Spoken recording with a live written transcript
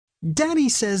Daddy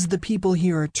says the people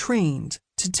here are trained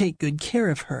to take good care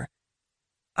of her.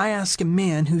 I ask a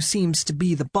man who seems to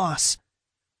be the boss,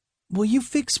 "Will you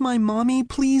fix my mommy,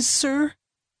 please, sir?"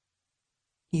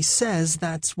 He says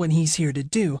that's what he's here to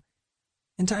do,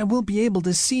 and I will be able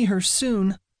to see her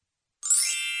soon.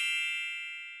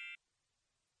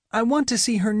 I want to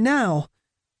see her now.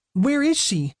 Where is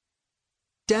she?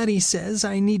 Daddy says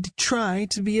I need to try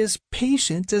to be as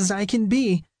patient as I can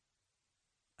be.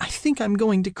 I think I'm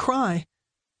going to cry.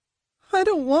 I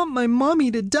don't want my mommy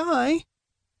to die.